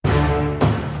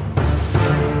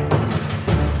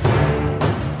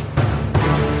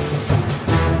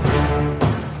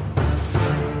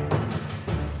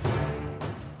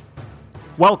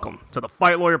Welcome to the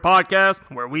Fight Lawyer Podcast,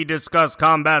 where we discuss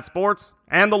combat sports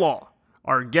and the law.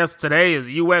 Our guest today is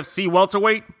UFC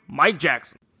welterweight Mike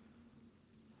Jackson.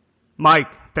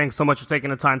 Mike, thanks so much for taking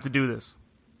the time to do this.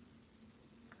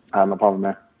 No problem,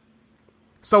 man.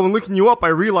 So when looking you up, I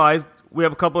realized we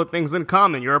have a couple of things in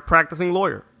common. You're a practicing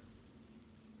lawyer.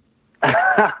 Not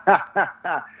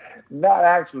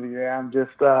actually, man. I'm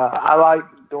just, I like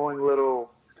doing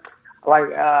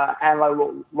add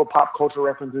little pop culture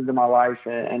references in my life,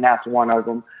 and that's one of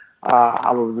them.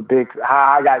 How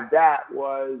I got that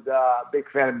was a big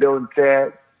fan of Bill and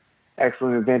Ted,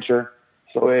 Excellent Adventure.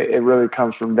 So it really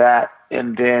comes from that.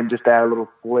 And then just to add a little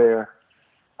flair,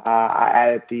 I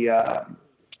added the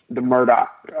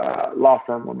Murdoch law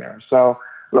firm on there. So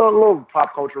little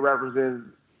pop culture references,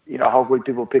 hopefully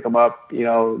people pick them up,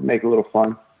 make it a little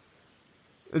fun.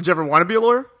 Did you ever want to be a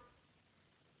lawyer?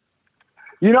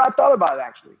 I thought about it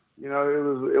actually.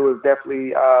 It was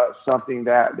definitely something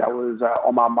that was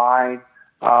on my mind,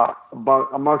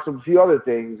 amongst a few other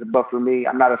things. But for me,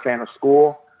 I'm not a fan of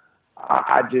school.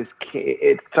 I just can't.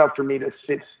 It's tough for me to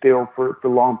sit still for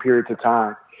long periods of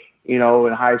time. In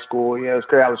high school, it's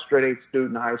great. I was a straight A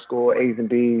student in high school, A's and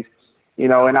B's.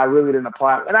 And I really didn't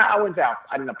apply. And I wouldn't say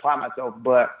I didn't apply myself,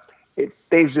 but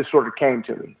things just sort of came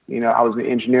to me. I was in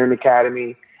the engineering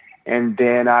academy, and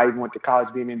then I even went to college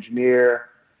to be an engineer.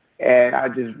 And I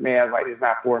was like, it's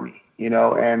not for me,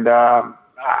 And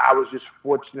I was just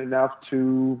fortunate enough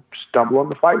to stumble on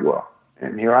the fight world,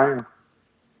 and here I am.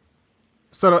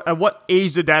 So at what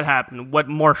age did that happen? What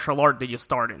martial art did you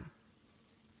start in?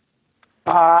 It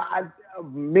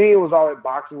was always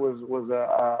boxing was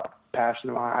a passion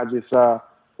of mine. I just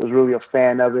was really a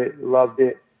fan of it, loved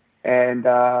it, and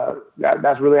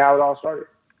that's really how it all started.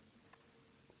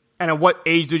 And at what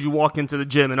age did you walk into the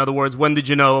gym? In other words, when did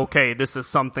you know, okay, this is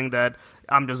something that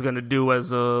I'm just going to do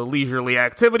as a leisurely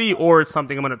activity, or it's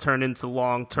something I'm going to turn into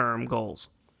long-term goals?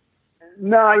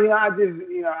 No, I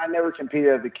never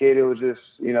competed as a kid. It was just,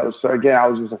 so again, I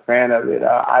was just a fan of it.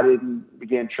 I didn't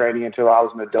begin training until I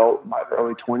was an adult in my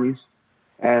early 20s.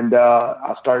 And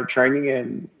I started training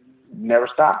and never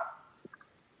stopped.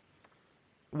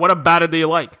 What about it do you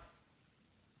like?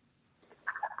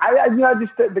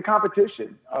 Just the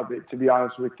competition of it, to be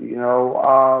honest with you,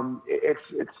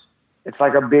 it's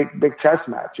like a big chess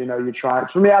match. You're trying.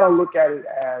 For me, I don't look at it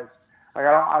as like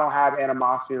I don't have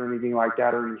animosity or anything like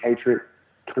that or any hatred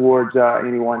towards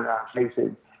anyone that I'm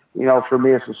facing. For me,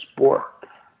 it's a sport,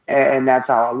 and that's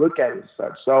how I look at it.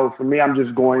 So for me, I'm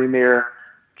just going in there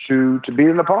to beat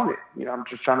an opponent. I'm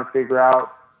just trying to figure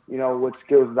out what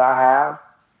skills that I have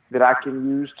that I can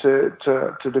use to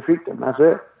defeat them. That's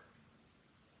it.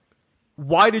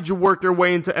 Why did you work your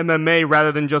way into MMA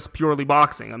rather than just purely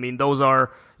boxing? I mean, those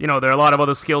are, there are a lot of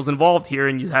other skills involved here,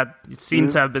 and you seem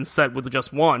to have been set with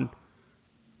just one.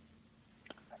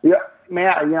 Yeah, man,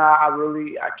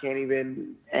 I can't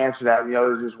even answer that. It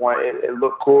was just one. It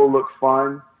looked cool, looked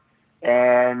fun,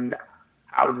 and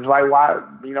I was just like, why?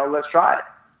 Let's try it.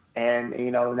 And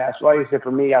that's why I said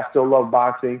for me, I still love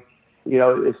boxing.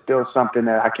 It's still something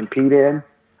that I compete in.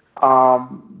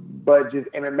 But just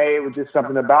MMA was just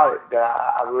something about it that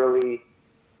I really,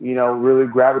 really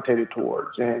gravitated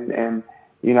towards. And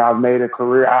I've made a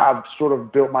career. I've sort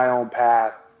of built my own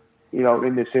path,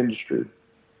 in this industry.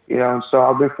 And so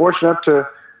I've been fortunate to,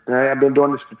 I've been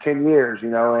doing this for 10 years,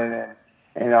 and I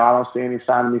don't see any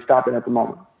sign of me stopping at the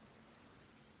moment.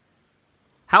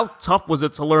 How tough was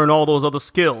it to learn all those other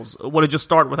skills? What did you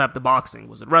start with after boxing?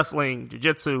 Was it wrestling,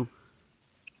 jiu-jitsu?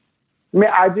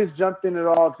 I just jumped in it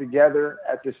all together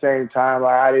at the same time.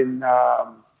 Like I didn't,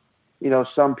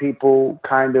 some people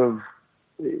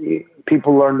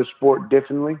people learn the sport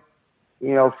differently.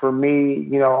 For me,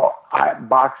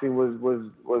 boxing was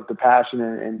the passion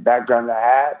and background that I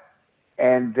had.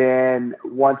 And then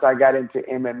once I got into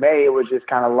MMA, it was just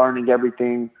kind of learning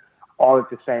everything all at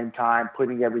the same time,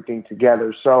 putting everything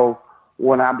together. So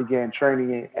when I began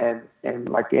training and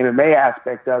like the MMA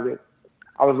aspect of it,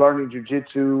 I was learning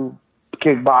jiu-jitsu,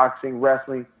 kickboxing,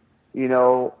 wrestling,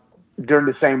 during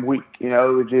the same week.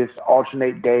 It would just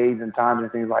alternate days and times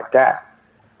and things like that.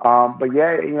 But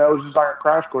yeah, it was just like a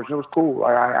crash course. It was cool.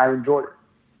 I enjoyed it.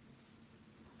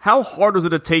 How hard was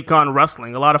it to take on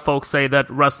wrestling? A lot of folks say that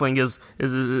wrestling is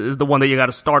the one that you got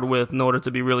to start with in order to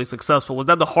be really successful. Was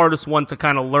that the hardest one to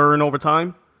kind of learn over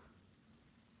time?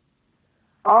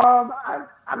 I'm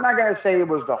not going to say it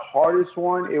was the hardest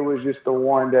one. It was just the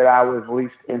one that I was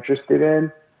least interested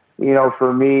in.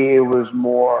 For me, it was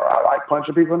more, I like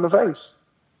punching people in the face.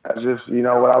 That's just,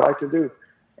 what I like to do.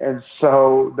 And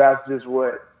so that's just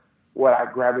what I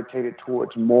gravitated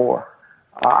towards more.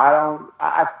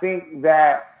 I think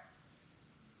that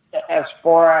as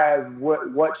far as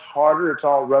what's harder, it's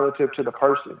all relative to the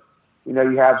person. You know,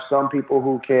 you have some people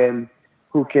who can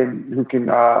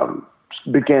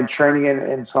begin training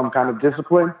in some kind of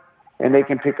discipline, and they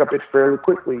can pick up it fairly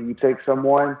quickly. You take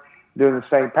someone doing the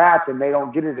same path, and they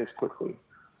don't get it as quickly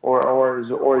or as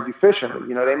efficiently.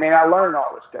 You know, they may not learn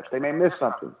all the steps. They may miss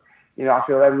something. You know, I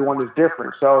feel everyone is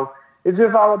different. So it's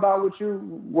just all about what you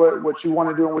want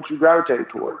to do and what you gravitate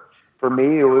toward. For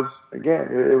me, it was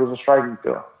a striking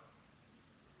field.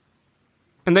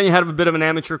 And then you had a bit of an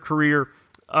amateur career.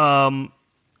 You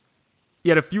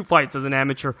had a few fights as an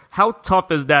amateur. How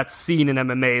tough is that scene in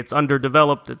MMA? It's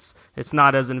underdeveloped. It's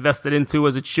not as invested into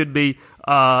as it should be.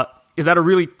 Is that a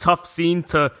really tough scene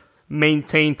to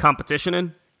maintain competition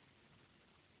in?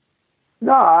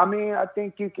 No, I mean, I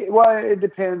think you can. Well, it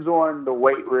depends on the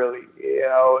weight, really. You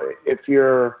know, if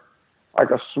you're if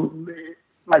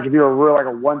you're a real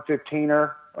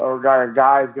 115er or a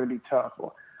guy is going to be tough.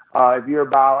 If you're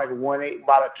about 180,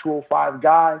 about a 205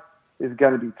 guy, is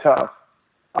going to be tough.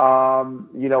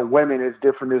 You know, women is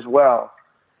different as well.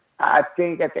 I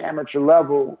think at the amateur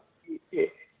level,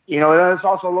 you know, there's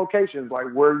also locations like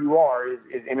where you are. Is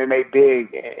MMA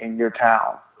big in your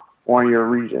town or in your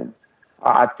region?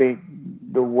 I think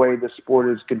the way the sport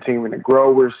is continuing to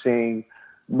grow, we're seeing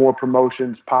more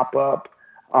promotions pop up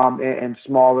in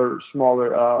smaller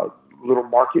little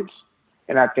markets.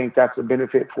 And I think that's a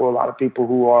benefit for a lot of people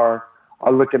who are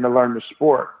looking to learn the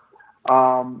sport.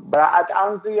 But I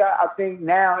honestly, I think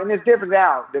now, and it's different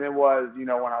now than it was, you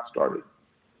know, when I started.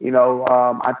 You know,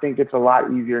 I think it's a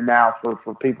lot easier now for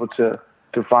people to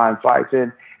find fights.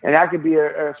 And that could be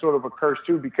a sort of a curse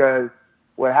too, because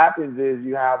what happens is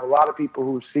you have a lot of people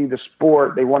who see the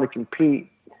sport, they want to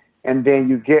compete, and then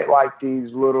you get like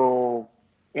these little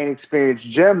inexperienced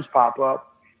gems pop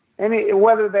up, and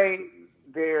whether they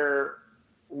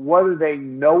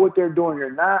know what they're doing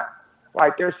or not,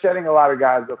 like they're setting a lot of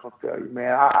guys up for failure,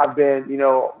 man. I've been, you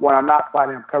know, when I'm not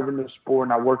fighting, I'm covering the sport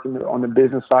and I work on the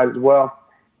business side as well.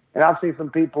 And I've seen some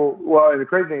people, well, and the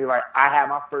crazy thing is like I had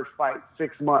my first fight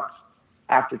 6 months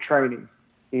after training.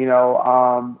 You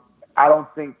know, I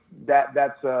don't think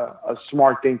that's a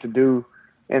smart thing to do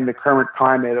in the current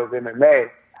climate of MMA.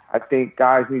 I think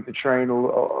guys need to train a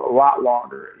lot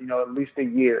longer, you know, at least a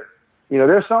year. You know,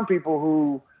 there's some people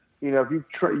who, you know, if you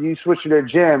switch to their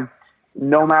gym,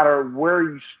 no matter where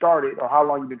you started or how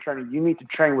long you've been training, you need to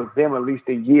train with them at least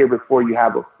a year before you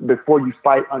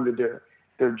fight under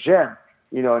their gym.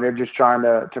 You know, and they're just trying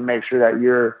to make sure that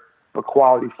you're a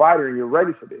quality fighter and you're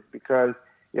ready for this, because,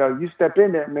 you know, you step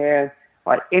in there, man,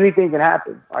 like anything can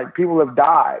happen. Like people have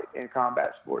died in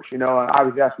combat sports, you know, and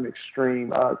obviously that's an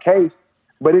extreme case,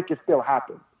 but it can still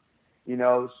happen, you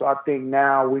know. So I think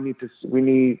now we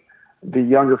need the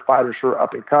younger fighters who are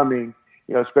up and coming,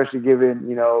 you know, especially given,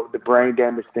 you know, the brain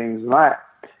damage things and that.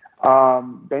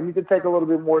 They need to take a little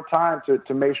bit more time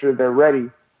to make sure they're ready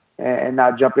and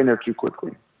not jump in there too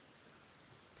quickly.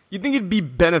 You think it'd be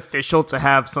beneficial to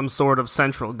have some sort of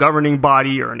central governing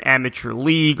body or an amateur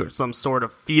league or some sort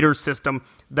of feeder system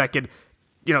that could,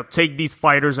 you know, take these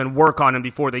fighters and work on them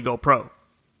before they go pro?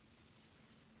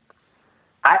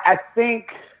 I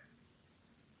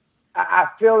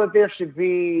feel that there should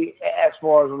be, as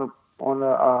far as on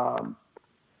the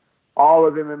all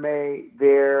of MMA,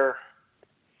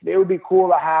 it would be cool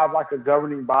to have like a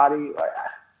governing body. Like,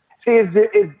 see,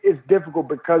 it's difficult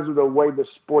because of the way the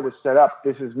sport is set up.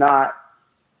 This is not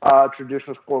a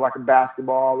traditional sport like a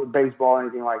basketball or baseball or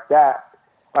anything like that.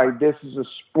 Like, this is a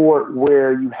sport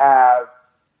where you have,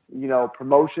 you know,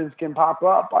 promotions can pop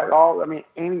up.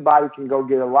 Anybody can go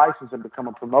get a license and become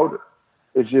a promoter.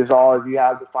 It's just all if you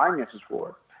have the finances for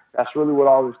it. That's really what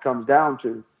all this comes down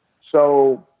to.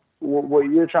 So what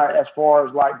you're trying, as far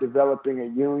as like developing a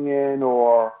union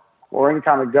or any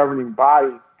kind of governing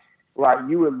body, like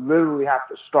you would literally have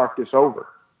to start this over.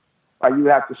 Like you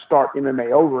have to start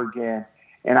MMA over again,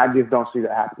 and I just don't see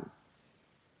that happening.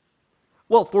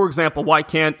 Well, for example, why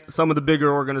can't some of the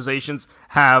bigger organizations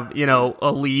have, you know,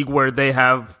 a league where they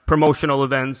have promotional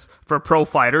events for pro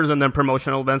fighters and then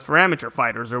promotional events for amateur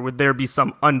fighters? Or would there be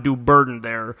some undue burden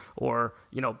there, or,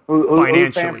 you know,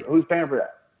 financially? Who's paying for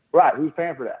that? Right, who's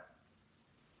paying for that?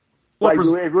 Well,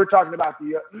 like, if we're talking about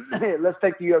let's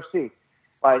take the UFC.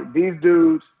 Like, these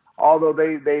dudes, although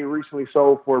they recently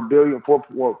sold for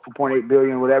 $4.8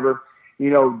 billion, whatever, you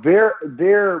know,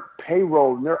 their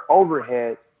payroll and their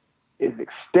overhead is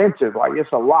extensive. Like,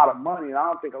 it's a lot of money, and I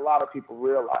don't think a lot of people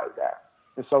realize that.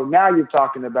 And so now you're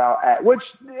talking about, which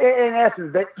in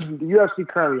essence the UFC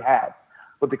currently has,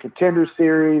 with the Contender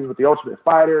Series, with the Ultimate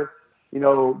Fighter. You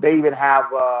know, they even have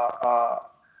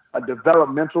a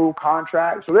developmental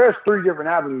contract. So there's 3 different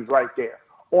avenues right there.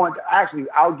 actually,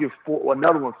 I'll give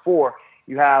another one four.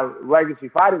 You have Legacy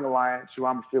Fighting Alliance, who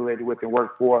I'm affiliated with and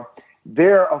work for.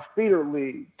 They're a feeder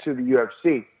league to the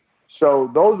UFC. So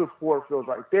those are four fields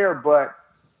right there. But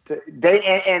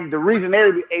and the reason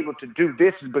they're able to do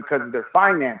this is because of their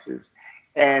finances,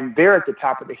 and they're at the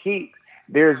top of the heap.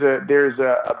 There's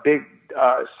a big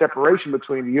separation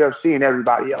between the UFC and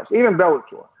everybody else, even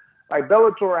Bellator. Like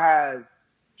Bellator has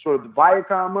sort of the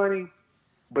Viacom money,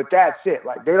 but that's it.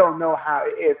 Like they don't know how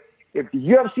if the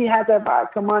UFC had that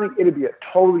Viacom money, it'd be a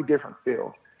totally different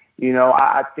field. You know,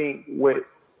 I think what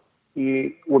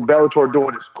Bellator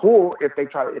doing is cool if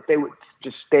they would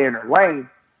just stay in their lane,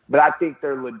 but I think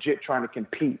they're legit trying to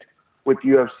compete with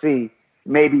UFC,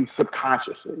 maybe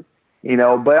subconsciously. You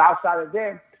know, but outside of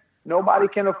them, nobody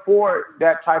can afford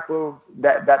that type of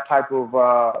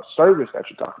service that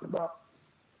you're talking about.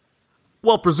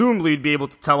 Well, presumably you'd be able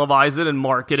to televise it and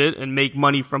market it and make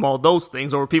money from all those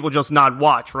things, or would people just not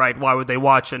watch, right? Why would they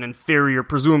watch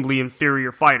presumably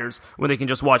inferior fighters when they can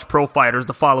just watch pro fighters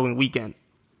the following weekend?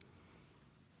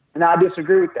 And I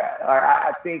disagree with that.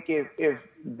 I think if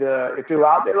you're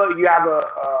out there, look, you have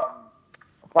a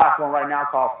platform right now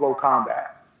called Flow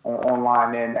Combat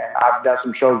online, and I've done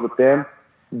some shows with them.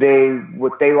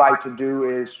 What they like to do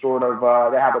is sort of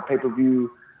they have a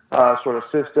pay-per-view sort of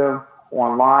system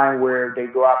online where they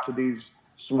go out to these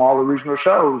smaller regional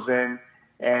shows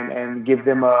and give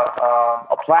them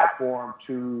a platform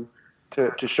to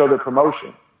show their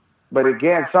promotion. But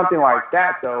again, something like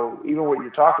that though, even what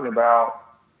you're talking about,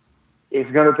 it's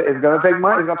gonna take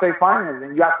money, it's gonna take finance,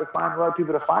 and you have to find other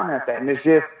people to finance that, and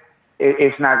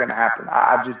it's not gonna happen.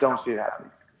 I just don't see it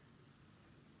happening.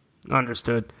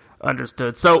 Understood.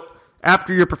 So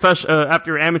after your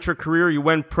amateur career, you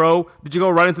went pro. Did you go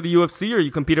right into the UFC, or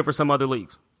you competed for some other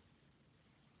leagues?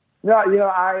 No, you know,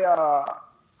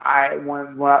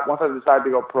 once I decided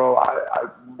to go pro, I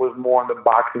was more in the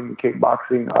boxing and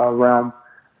kickboxing realm.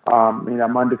 You know,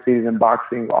 I'm undefeated in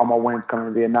boxing. All my wins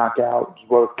coming via knockout, as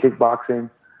well as kickboxing.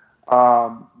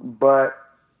 But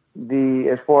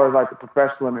as far as like the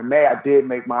professional MMA, I did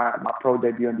make my pro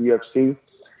debut in the UFC.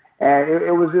 And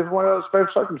it was just one of those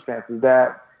special circumstances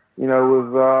that, you know,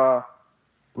 it was,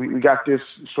 we got this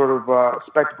sort of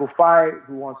spectacle fight.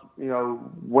 Who wants, you know,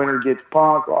 winner gets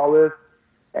punked, all this.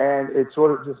 And it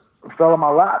sort of just fell in my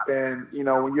lap. And, you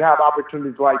know, when you have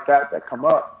opportunities like that come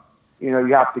up, you know,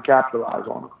 you have to capitalize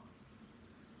on them.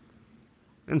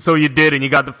 And so you did, and you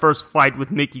got the first fight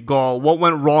with Mickey Gall. What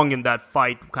went wrong in that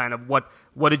fight? Kind of what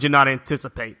did you not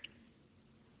anticipate?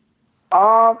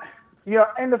 You know,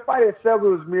 in the fight itself, it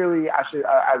was merely I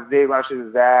did what I should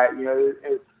have that. You know,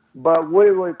 but what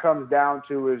it really comes down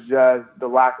to is just the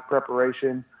lack of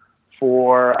preparation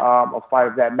for a fight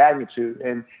of that magnitude.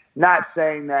 And not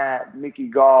saying that Mickey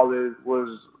Gall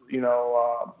was you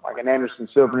know like an Anderson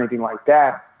Silva or anything like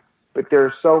that, but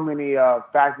there's so many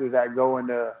factors that go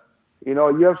into, you know,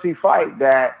 a UFC fight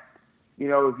that, you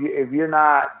know, if you're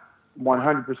not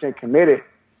 100% committed,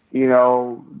 you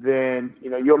know, then, you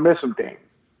know, you'll miss some things.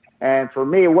 And for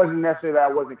me, it wasn't necessarily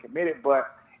that I wasn't committed,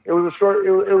 but it was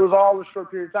all a short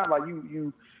period of time. Like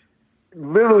you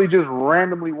literally just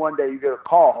randomly one day you get a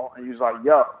call and you're just like,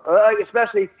 yo,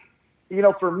 especially, you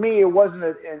know, for me, it wasn't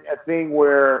a thing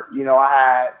where, you know, I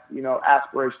had, you know,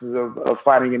 aspirations of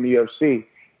fighting in the UFC.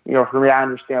 You know, for me, I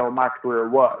understand what my career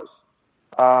was.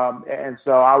 And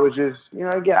so I was just, you know,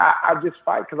 again, I just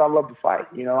fight because I love to fight.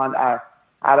 You know,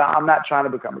 I'm not trying to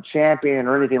become a champion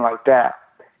or anything like that.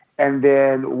 And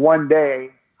then one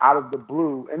day, out of the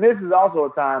blue, and this is also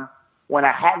a time when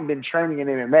I hadn't been training in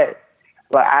MMA,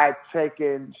 but I had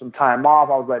taken some time off.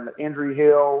 I was letting the injury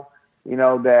heal, you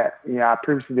know, that, you know, I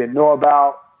previously didn't know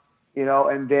about, you know,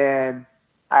 and then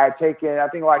I had taken, I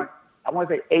think like, I want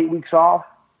to say 8 weeks off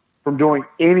from doing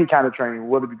any kind of training,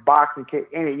 whether it be boxing, kick,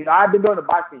 any. You know, I've been doing the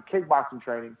boxing, kickboxing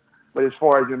training, but as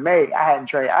far as MMA, I hadn't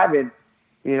trained. I've been,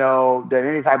 you know, done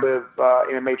any type of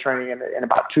MMA training in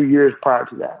about 2 years prior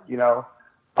to that. You know,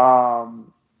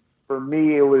 for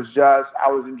me, it was just I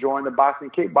was enjoying the boxing,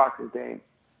 kickboxing thing,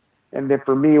 and then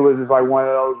for me, it was just like one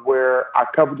of those where I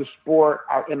covered the sport.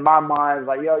 In my mind, it's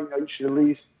like, yo, you know, you should at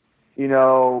least, you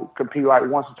know, compete like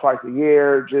once or twice a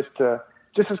year just to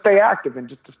stay active and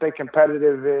just to stay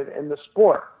competitive in the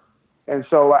sport. And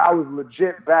so I was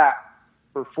legit back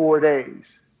for 4 days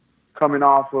coming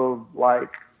off of like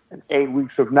 8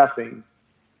 weeks of nothing.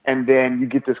 And then you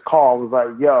get this call. It was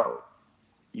like, yo,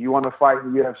 you want to fight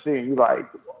in the UFC? And you're like,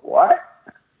 what?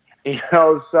 You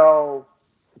know, so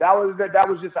that was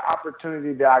just an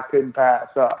opportunity that I couldn't pass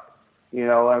up. You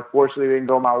know, unfortunately it didn't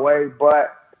go my way,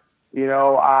 but, you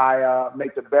know, I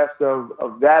make the best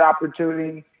of that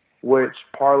opportunity, which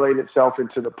parlayed itself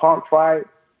into the Punk fight.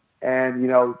 And,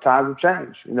 times have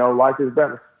changed. Life is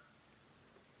better.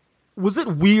 Was it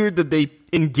weird that they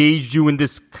engaged you in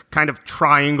this kind of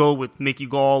triangle with Mickey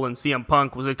Gall and CM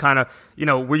Punk? Was it kind of,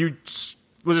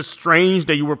 was it strange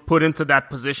that you were put into that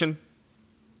position?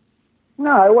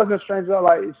 No, it wasn't strange at all.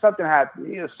 Like,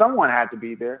 someone had to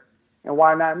be there, and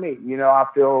why not me? I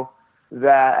feel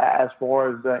that as far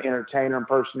as the entertainer and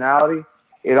personality,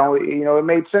 it only, it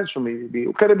made sense for me to be.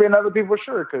 It could have been other people,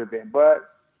 sure it could have been,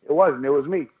 but it wasn't. It was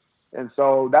me, and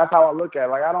so that's how I look at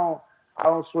it. Like, I don't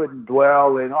sweat and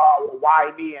dwell and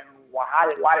why me and why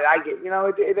did I get?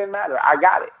 It didn't matter. I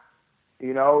got it.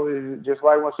 It's just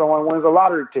like when someone wins a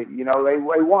lottery ticket. They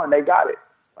won, they got it.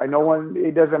 Like, no one,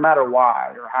 it doesn't matter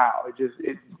why or how.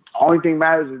 Only thing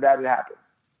matters is that it happened.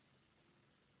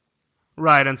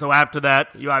 Right, and so after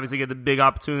that, you obviously get the big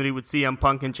opportunity with CM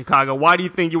Punk in Chicago. Why do you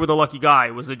think you were the lucky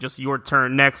guy? Was it just your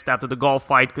turn next after the golf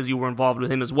fight because you were involved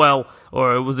with him as well,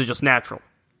 or was it just natural?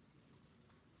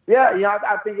 Yeah,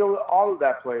 I think all of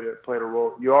that played a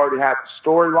role. You already had the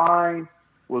storyline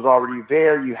was already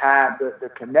there. You had the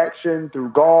connection through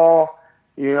golf.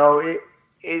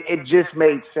 It just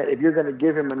made sense. If you're going to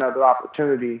give him another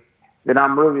opportunity, then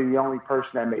I'm really the only person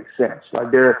that makes sense.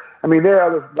 Like there are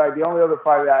other, like the only other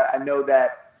fighter that I know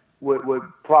that would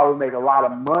probably make a lot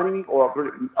of money or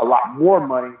a lot more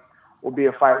money will be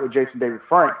a fight with Jason David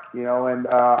Frank. And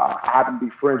I happen to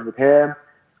be friends with him,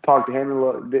 talk to him a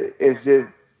little. It's just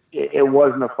it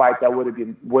wasn't a fight that would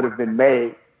have been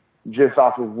made just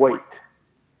off of weight.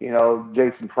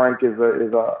 Jason Frank is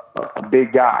a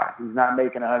big guy. He's not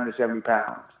making 170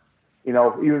 pounds.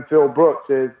 Even Phil Brooks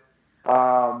is.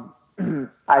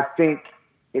 I think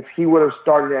if he would have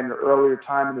started at an earlier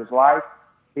time in his life,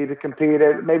 he'd have competed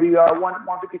at maybe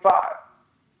 155.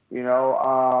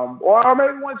 Or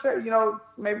maybe 170.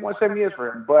 Maybe 170 is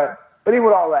for him. But even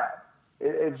with all that,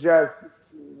 it's just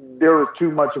there was too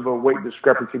much of a weight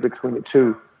discrepancy between the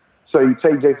two. So you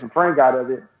take Jason Frank out of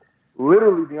it.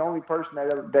 Literally, the only person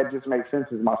that just makes sense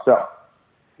is myself.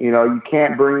 You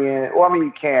can't bring in. Well,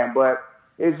 you can, but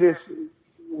it's just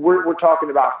we're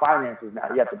talking about finances now.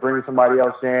 You have to bring somebody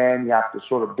else in. You have to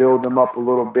sort of build them up a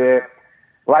little bit.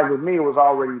 Like with me, it was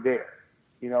already there.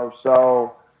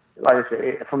 So like I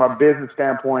said, from a business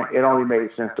standpoint, it only made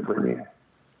sense to bring me in.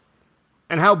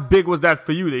 And how big was that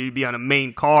for you that you'd be on a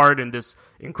main card in this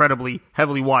incredibly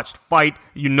heavily watched fight?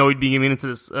 You'd be getting into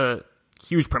this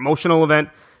huge promotional event.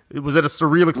 Was it a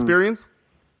surreal experience?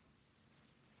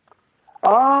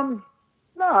 No,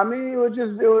 it was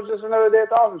just another day at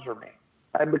the office for me,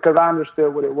 because I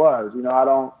understood what it was.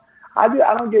 I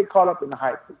don't get caught up in the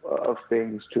hype of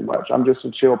things too much. I'm just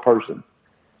a chill person.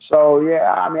 So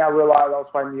yeah, I realized I was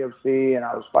fighting the UFC and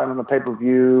I was fighting on the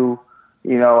pay-per-view.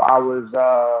 I was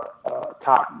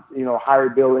top, higher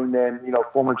billing than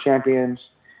former champions.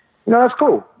 That's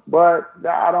cool. But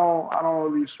I don't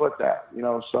really sweat that,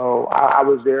 So I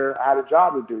was there. I had a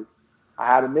job to do. I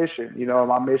had a mission.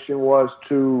 My mission was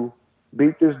to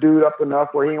beat this dude up enough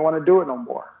where he didn't want to do it no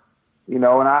more. And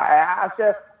I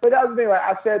said, but that was the thing. Like,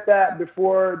 I said that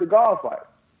before the golf fight.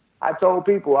 I told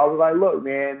people, I was like, look,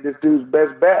 man, this dude's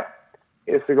best bet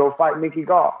is to go fight Mickey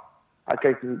Gall.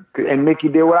 And Mickey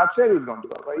did what I said he was going to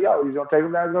do. I was like, yo, he's going to take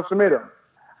him down, he's going to submit him.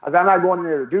 I said, I'm not going in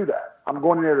there to do that. I'm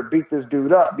going in there to beat this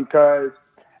dude up because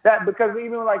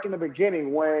even like in the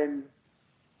beginning when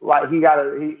like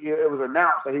it was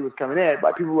announced that he was coming in,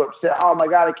 like people were upset. Oh my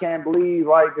God, I can't believe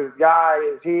like this guy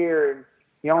is here and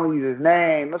he only used his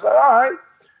name. I was like, all right,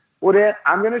 well then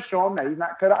I'm going to show him that he's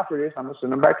not cut out for this. I'm going to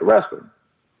send him back to wrestling.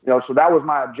 So that was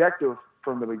my objective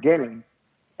from the beginning,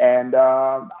 and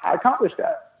I accomplished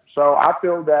that. So I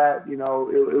feel that it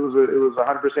was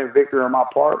 100% victory on my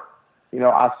part.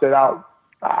 I set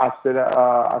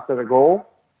a goal,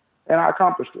 and I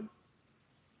accomplished it.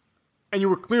 And you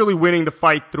were clearly winning the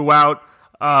fight throughout.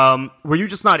 Were you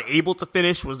just not able to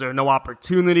finish? Was there no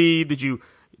opportunity? Did you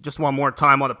just want more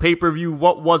time on the pay-per-view?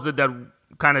 What was it that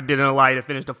kind of didn't allow you to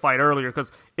finish the fight earlier?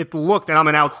 Because it looked, and I'm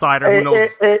an outsider, who knows?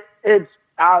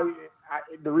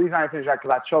 The reason I finished that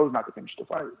because I chose not to finish the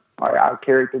fight. Like, I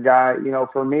carried the guy,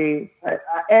 for me.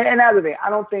 And that's the thing. I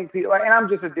don't think people, and I'm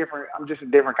just a different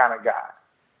kind of guy.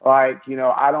 Like,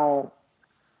 I don't.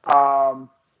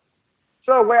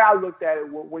 So the way I looked at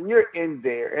it, when you're in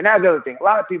there, and that's the other thing. A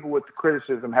lot of people with the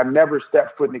criticism have never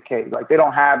stepped foot in the cage. Like, they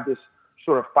don't have this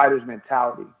sort of fighter's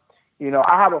mentality.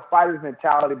 I have a fighter's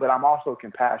mentality, but I'm also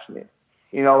compassionate.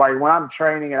 Like when I'm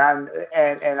training and I'm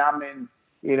in,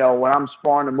 when I'm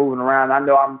sparring and moving around, I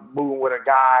know I'm moving with a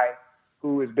guy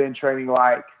who has been training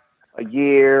like a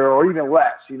year or even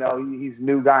less. He's a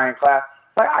new guy in class.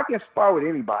 Like, I can spar with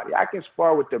anybody. I can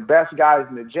spar with the best guys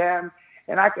in the gym,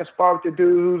 and I can spar with the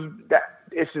dude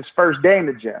it's his first day in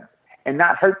the gym and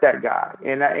not hurt that guy.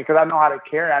 And because I know how to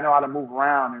carry, I know how to move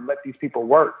around and let these people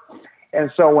work. And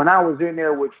so when I was in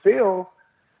there with Phil,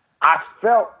 I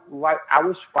felt like I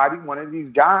was fighting one of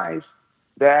these guys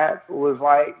that was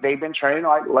like, they've been training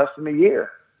like less than a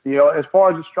year, as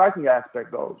far as the striking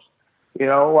aspect goes.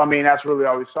 I mean, that's really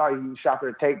all we saw. He shot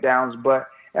for the takedowns.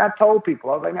 And I told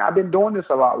people, I was like, man, I've been doing this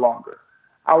a lot longer.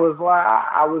 I was like,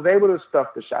 I was able to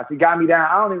stuff the shots. He got me down.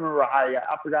 I don't even remember how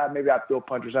I forgot. Maybe I threw a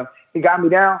punch or something. He got me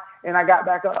down, and I got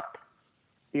back up.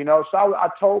 So I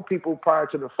told people prior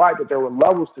to the fight that there were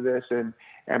levels to this, and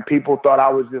people thought I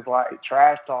was just like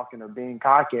trash talking or being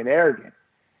cocky and arrogant.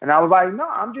 And I was like,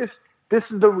 no, this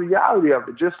is the reality of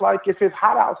it. Just like if it's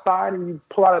hot outside and you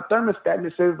pull out a thermostat and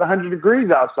it says it's 100 degrees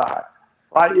outside.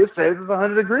 Like it says it's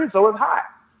 100 degrees, so it's hot.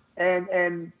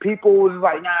 And people was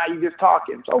like, nah, you just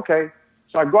talking. It's okay.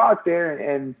 So I go out there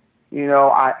and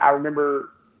I remember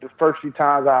the first few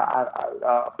times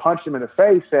I punched him in the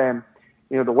face and,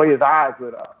 the way his eyes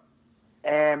lit up.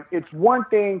 And it's one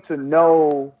thing to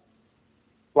know,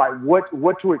 like, what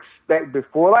to expect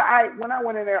before. Like when I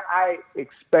went in there, I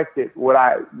expected what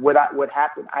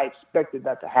happened. I expected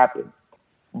that to happen.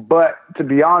 But to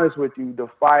be honest with you, the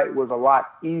fight was a lot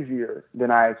easier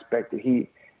than I expected. He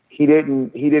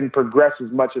didn't progress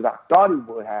as much as I thought he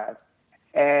would have.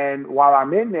 And while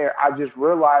I'm in there, I just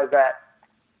realized that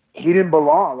he didn't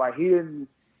belong. Like he didn't,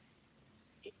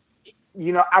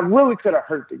 I really could have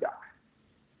hurt the guy,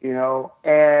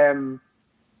 and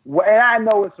I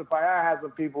know it's a fight. I had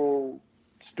some people,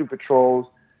 stupid trolls,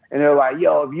 and they're like,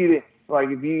 yo, if you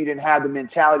didn't have the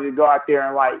mentality to go out there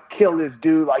and like kill this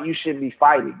dude, like you shouldn't be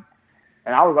fighting.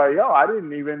 And I was like, yo, I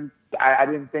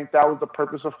didn't think that was the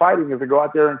purpose of fighting, is to go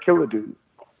out there and kill a dude.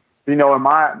 In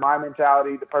my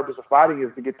mentality, the purpose of fighting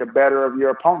is to get the better of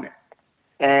your opponent.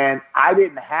 And I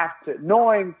didn't have to,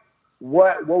 knowing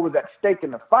what was at stake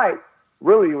in the fight,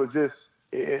 really it was just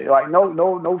like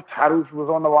no titles was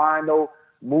on the line, no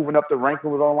moving up the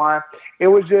ranking was on the line. It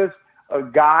was just a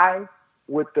guy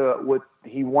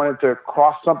he wanted to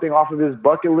cross something off of his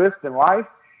bucket list in life.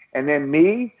 And then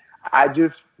me, I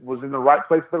just was in the right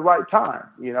place at the right time,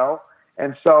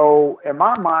 And so in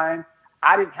my mind,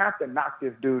 I didn't have to knock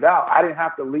this dude out. I didn't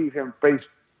have to leave him face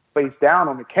down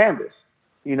on the canvas,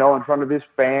 in front of his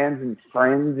fans and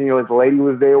friends. His lady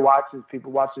was there watching,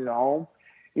 people watching at home,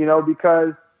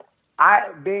 because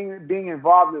being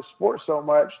involved in sports so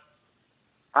much,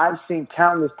 I've seen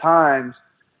countless times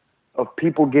of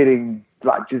people getting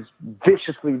like just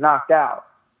viciously knocked out.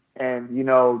 And,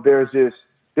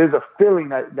 there's a feeling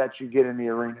that you get in the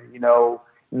arena,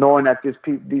 knowing that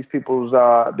these people's,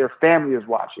 their family is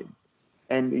watching.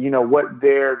 And, what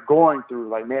they're going through.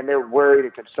 Like, man, they're worried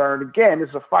and concerned. Again,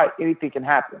 it's a fight. Anything can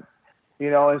happen.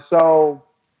 And so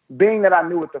being that I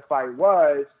knew what the fight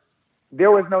was,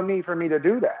 there was no need for me to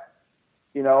do that.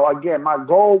 Again, my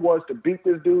goal was to beat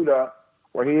this dude up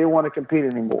where he didn't want to compete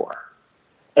anymore.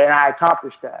 And I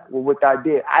accomplished that with what I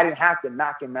did. I didn't have to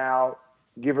knock him out,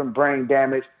 give him brain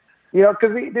damage.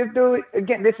 Because this dude,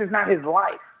 again, this is not his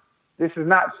life. This is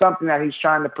not something that he's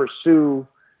trying to pursue,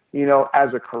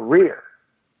 as a career.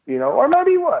 Or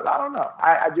maybe he was. I don't know.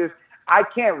 I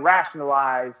can't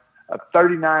rationalize a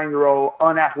 39-year-old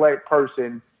unathletic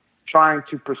person trying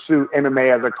to pursue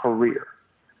MMA as a career.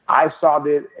 I saw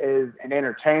this as an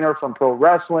entertainer from pro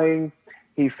wrestling.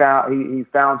 He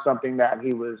found something that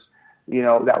he was,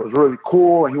 that was really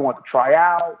cool, and he wanted to try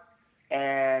out.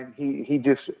 And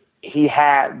he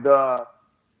had the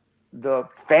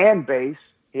fan base.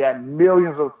 He had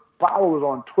millions of followers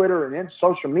on Twitter and in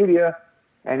social media.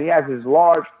 And he has his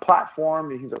large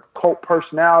platform, and he's a cult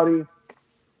personality.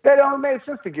 That only made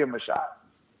sense to give him a shot,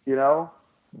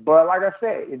 But like I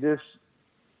said,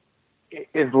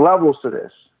 it's levels to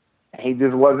this. And he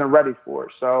just wasn't ready for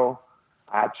it. So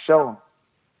I'd show him.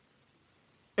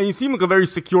 And you seem like a very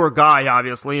secure guy,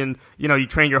 obviously, and, you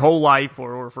trained your whole life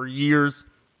or for years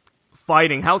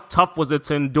fighting. How tough was it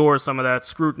to endure some of that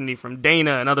scrutiny from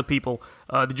Dana and other people?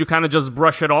 Did you kind of just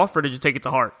brush it off, or did you take it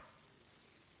to heart?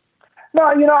 No,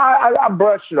 I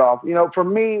brushed it off. For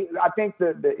me, I think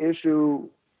the issue,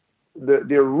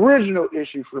 the original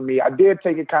issue for me, I did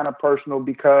take it kind of personal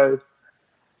because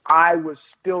I was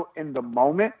still in the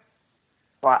moment.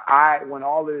 But when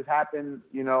all this happened,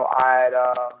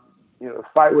 the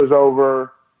fight was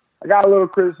over. I got a little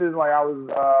criticism, like I was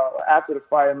after the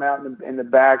fight, I'm out in the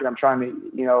back and I'm trying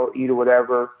to, eat or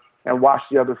whatever and watch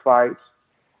the other fights.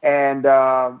 And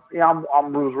I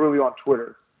was really on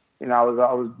Twitter. I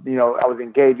was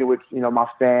engaging with, my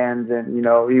fans and,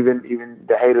 even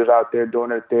the haters out there doing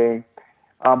their thing.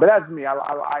 But that's me.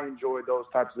 I enjoy those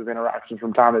types of interactions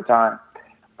from time to time.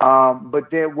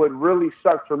 But then what really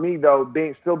sucked for me, though,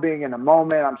 still being in the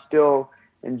moment, I'm still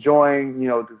enjoying,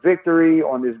 the victory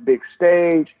on this big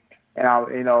stage. And I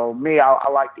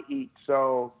like to eat.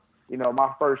 So, my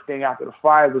first thing after the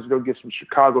fight was go get some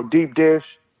Chicago deep dish.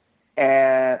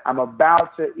 And I'm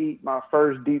about to eat my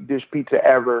first deep dish pizza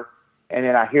ever. And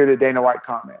then I hear the Dana White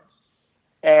comments.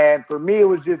 And for me, it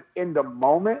was just in the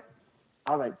moment.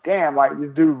 I was like, damn, like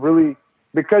this dude really,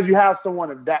 because you have someone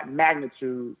of that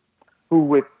magnitude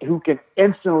who can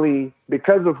instantly,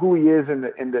 because of who he is in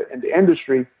the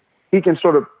industry, he can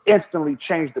sort of instantly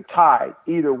change the tide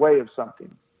either way of something,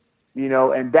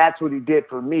 and that's what he did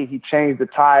for me. He changed the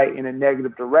tide in a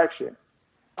negative direction.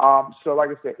 So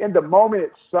like I said, in the moment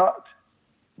it sucked,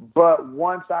 but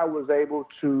once I was able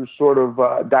to sort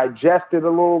of digest it a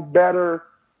little better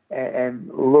and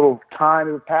a little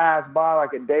time had passed by,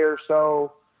 like a day or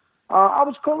so, I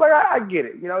was cool. Like I get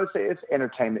it, it's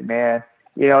entertainment, man.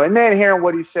 And then hearing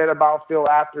what he said about Phil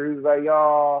after, he was like,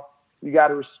 "Y'all, you got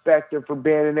to respect him for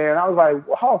being in there." And I was like,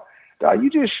 "Wow, dog, you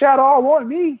just shot all on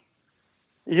me,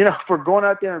 for going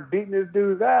out there and beating this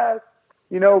dude's ass,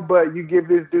 but you give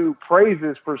this dude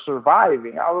praises for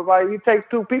surviving." I was like, "It takes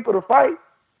two people to fight."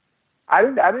 I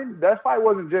didn't, that fight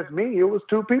wasn't just me. It was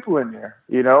two people in there,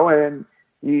 and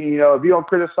if you don't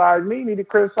criticize me, you need to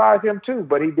criticize him too.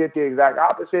 But he did the exact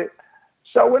opposite.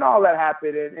 So when all that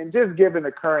happened, and just given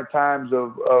the current times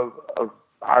of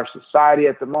our society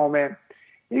at the moment,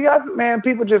 you guys, man,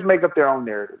 people just make up their own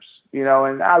narratives,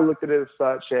 and I looked at it as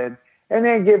such, and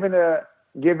then given the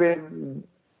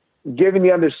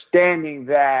understanding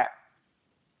that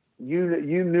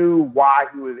you knew why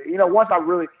he was, once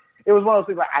it was one of those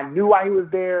things like I knew why he was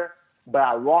there, but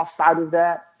I lost sight of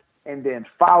that. And then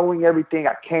following everything,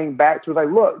 I came back to it like,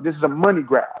 look, this is a money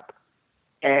grab.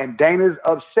 And Dana's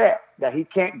upset that he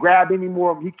can't grab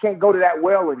anymore. He can't go to that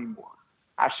well anymore.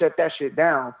 I shut that shit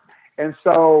down. And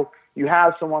so you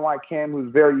have someone like him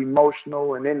who's very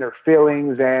emotional and in their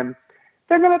feelings, and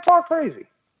they're going to talk crazy.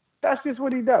 That's just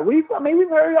what he does. We've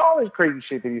heard all this crazy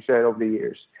shit that he said over the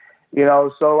years.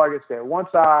 So like I said, once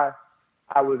I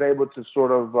was able to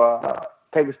sort of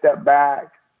take a step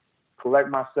back, collect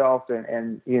myself,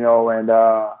 and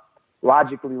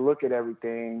logically look at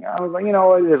everything, I was like, it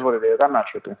is what it is. I'm not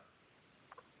tripping.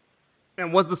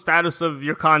 And what's the status of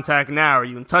your contact now? Are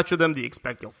you in touch with them? Do you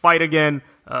expect you'll fight again?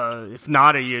 If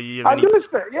not, are you I do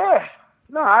expect, yeah.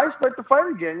 No, I expect to fight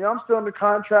again. I'm still under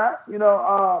contract.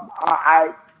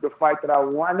 The fight that I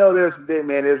want, I know there's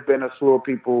been a slew of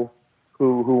people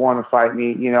who want to fight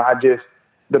me.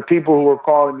 The people who are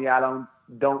calling me, I don't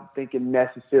think it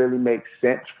necessarily makes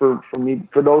sense for me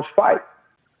for those fights.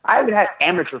 I even had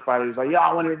amateur fighters like, "Yo,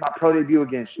 I want to make my pro debut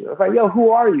against you." I was like, "Yo, who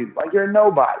are you? Like, you're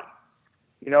nobody."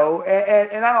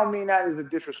 And I don't mean that as a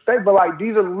disrespect, but like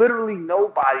these are literally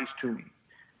nobodies to me.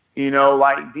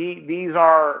 Like these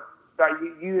are like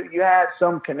you had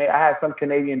I had some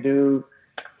Canadian dude.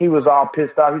 He was all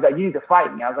pissed off. He's like, "You need to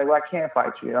fight me." I was like, "Well, I can't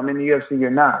fight you. I'm in the UFC.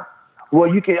 You're not."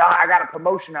 "Well, you can. I got a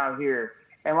promotion out here."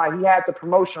 And like he had the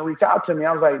promotion reach out to me.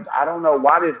 I was like, I don't know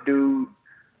why this dude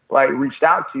like reached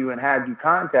out to you and had you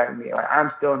contact me. Like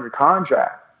I'm still under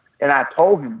contract, and I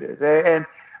told him this. And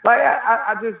like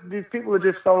I just these people are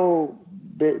just so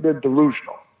they're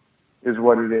delusional, is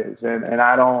what it is. And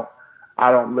I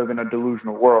don't live in a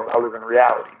delusional world. I live in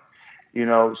reality.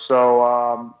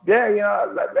 So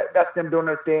that's them doing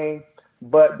their thing.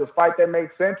 But the fight that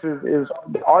makes sense is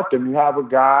Arthur. You have a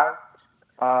guy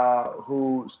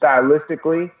who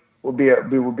stylistically will be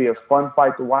a fun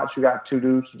fight to watch. You got two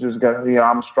dudes who just got,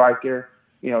 I'm a striker,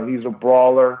 he's a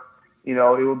brawler, it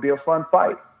would be a fun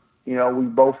fight. We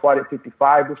both fought at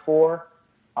 55 before.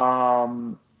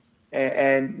 And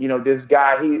this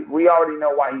guy, we already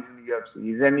know why he's in the UFC.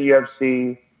 He's in the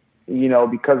UFC,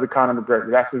 because of Conor McGregor.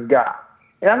 That's his guy.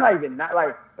 And I'm not even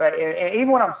and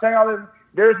even when I'm saying all this,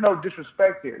 there's no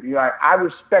disrespect here. I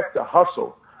respect the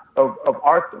hustle of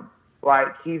Arthur.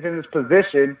 Like he's in this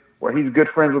position where he's good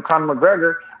friends with Conor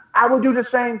McGregor. I would do the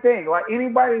same thing. Like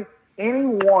any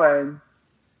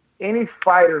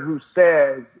fighter who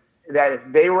says that if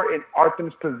they were in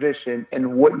Arthur's position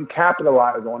and wouldn't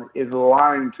capitalize on it is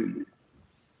lying to you.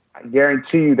 I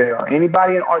guarantee you they are.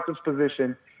 Anybody in Arthur's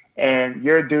position, and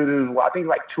you're a dude who's, I think,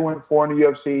 like 2-4 in the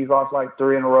UFC. He's lost like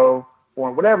 3 in a row,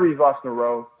 4, whatever he's lost in a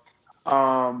row.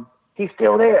 He's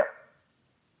still there.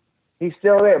 He's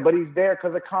still there, but he's there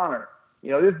because of Conor.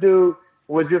 This dude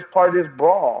was just part of this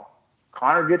brawl.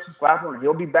 Conor gets a slap on him.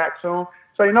 He'll be back soon.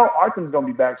 So, Arthur's going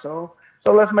to be back soon.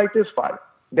 So let's make this fight.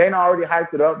 Dana already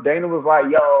hyped it up. Dana was like,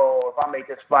 "Yo, if I make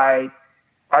this fight,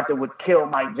 Arthur would kill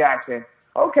Mike Jackson."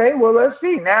 Okay, well, let's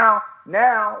see. Now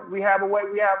we have a way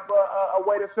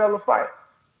to sell the fight.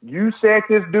 You said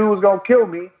this dude was gonna kill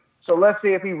me, so let's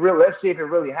see if it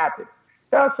really happened.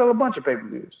 They'll sell a bunch of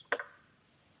pay-per-views.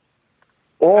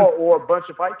 Or a bunch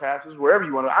of fight passes, wherever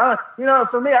you want to.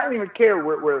 For me, I don't even care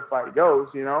where the fight goes,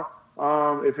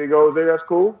 If it goes there, that's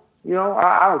cool.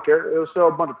 I don't care. It'll sell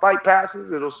a bunch of fight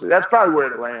passes. That's probably where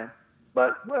it'll land.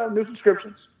 But, new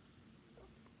subscriptions.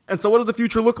 And so what does the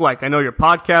future look like? I know you're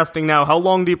podcasting now. How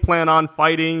long do you plan on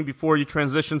fighting before you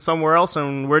transition somewhere else,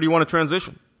 and where do you want to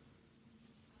transition?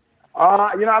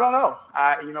 I don't know.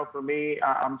 For me,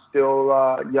 I'm still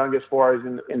young as far as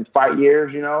in fight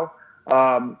years, and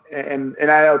I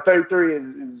know 33 is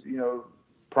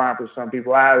prime for some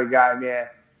people. I have a guy, man.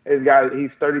 This guy,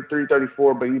 he's 33,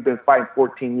 34, but he's been fighting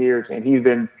 14 years, and he's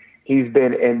been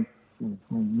in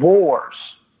wars.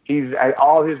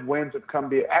 All his wins have come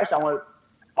to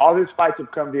all his fights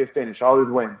have come to a finish. All his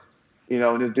wins,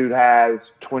 and this dude has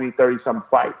 20, 30 some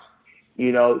fights.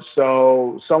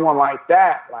 So someone like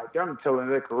that, they're until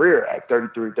their career at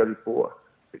 33, 34,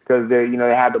 because they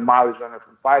have the mileage on it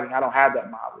from fighting. I don't have that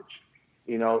mileage,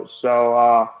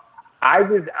 so I'm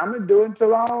gonna do it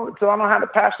until I don't have the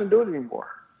passion to do it anymore.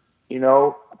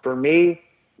 For me,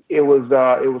 it was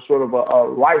sort of a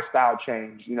lifestyle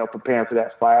change. Preparing for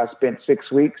that fight, I spent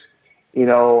 6 weeks. Changed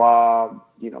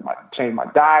my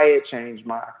diet, changed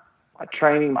my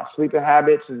training, my sleeping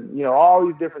habits, and all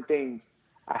these different things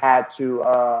I had to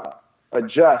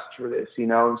adjust for this.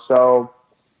 So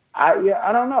I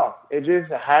don't know. It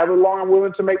just however long I'm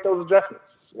willing to make those adjustments.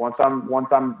 Once I'm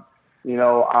I'm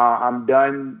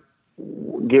done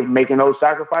making those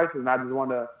sacrifices, and I just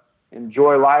want to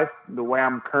enjoy life the way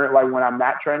I'm current, like when I'm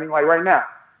not training, like right now.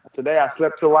 Today I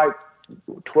slept till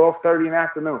 12:30 in the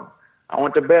afternoon. I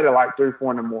went to bed at 3,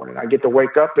 4 in the morning. I get to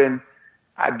wake up and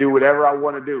I do whatever I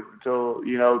want to do till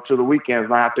the weekends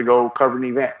when I have to go cover an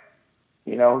event.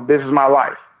 This is my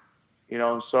life.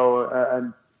 So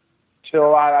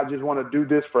until I just want to do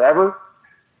this forever,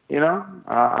 I'm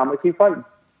gonna keep fighting.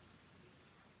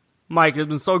 Mike, it's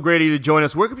been so great of you to join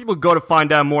us. Where can people go to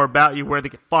find out more about you, where they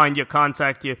can find you,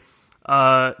 contact you,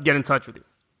 get in touch with you?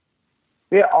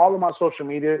 Yeah, all of my social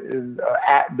media is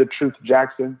at The Truth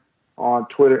Jackson on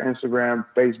Twitter, Instagram,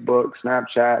 Facebook,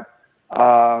 Snapchat.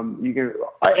 You can,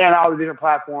 and all the different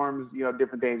platforms,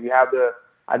 different things.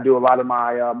 I do a lot of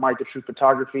my Mike the Truth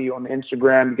photography on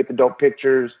Instagram. You get the dope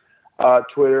pictures.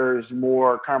 Twitter is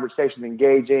more conversations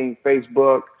engaging.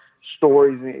 Facebook,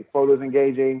 stories and photos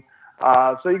engaging.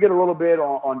 So you get a little bit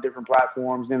on different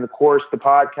platforms. And, of course, the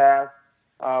podcast,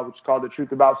 which is called The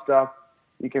Truth About Stuff.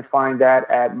 You can find that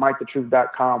at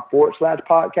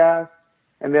mikethetruth.com/podcast.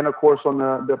 And then, of course, on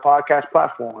the podcast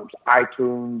platforms,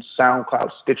 iTunes,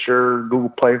 SoundCloud, Stitcher, Google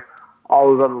Play,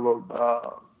 all those other little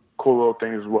cool little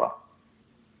things as well.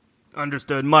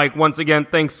 Understood. Mike, once again,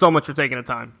 thanks so much for taking the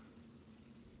time.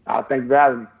 Thanks for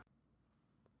having me.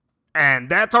 And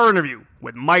that's our interview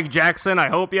with Mike Jackson. I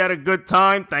hope you had a good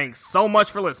time. Thanks so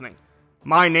much for listening.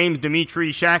 My name's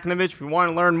Dmitry Shakhnovich. If you want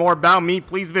to learn more about me,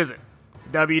 please visit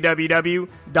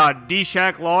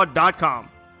www.dshacklaw.com.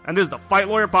 And this is the Fight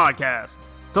Lawyer Podcast.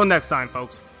 Till next time,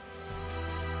 folks.